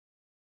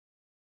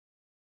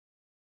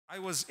I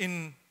was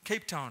in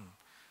Cape Town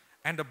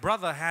and a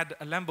brother had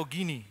a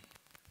Lamborghini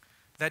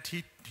that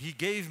he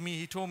gave me.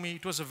 He told me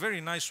it was a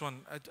very nice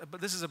one, but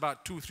this is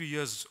about 2-3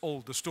 years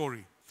old, the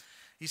story.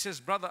 He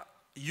says, brother,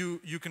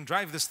 you can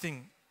drive this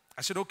thing.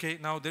 I said, okay,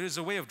 now there is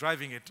a way of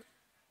driving it.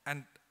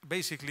 And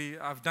basically,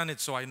 I've done it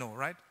so I know,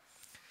 right?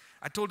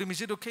 I told him,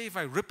 is it okay if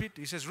I rip it?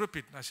 He says, rip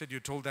it. I said, you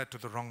told that to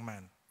the wrong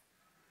man.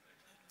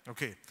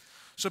 Okay.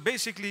 So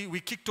basically, we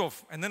kicked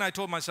off. And then I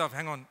told myself,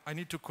 hang on, I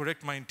need to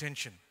correct my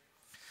intention.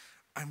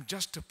 I'm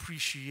just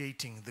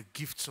appreciating the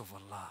gifts of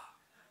Allah.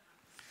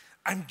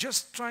 I'm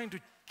just trying to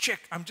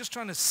check. I'm just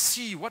trying to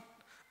see what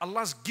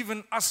Allah's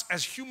given us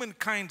as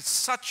humankind,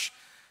 such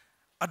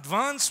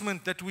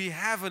advancement that we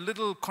have a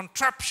little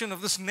contraption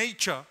of this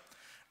nature.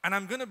 And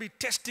I'm going to be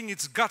testing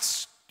its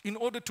guts in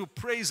order to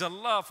praise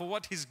Allah for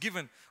what He's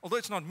given. Although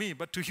it's not me,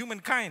 but to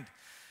humankind.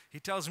 He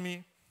tells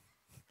me,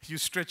 you're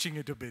stretching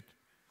it a bit.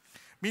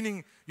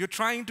 Meaning, you're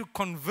trying to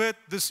convert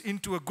this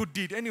into a good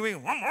deed. Anyway,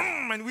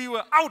 and we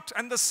were out,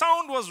 and the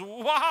sound was,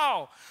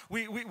 wow.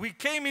 We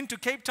came into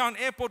Cape Town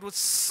airport with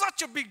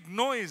such a big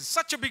noise,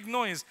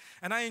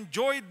 And I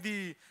enjoyed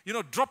the,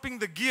 dropping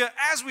the gear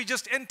as we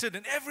just entered,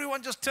 and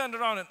everyone just turned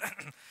around. And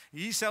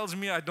he tells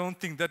me, I don't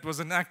think that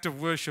was an act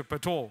of worship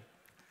at all.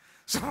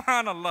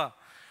 SubhanAllah.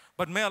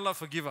 But may Allah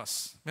forgive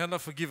us. May Allah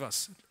forgive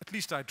us. At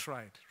least I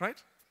tried,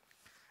 right?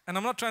 And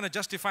I'm not trying to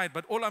justify it,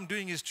 but all I'm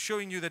doing is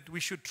showing you that we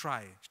should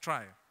try.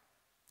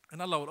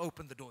 And Allah will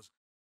open the doors.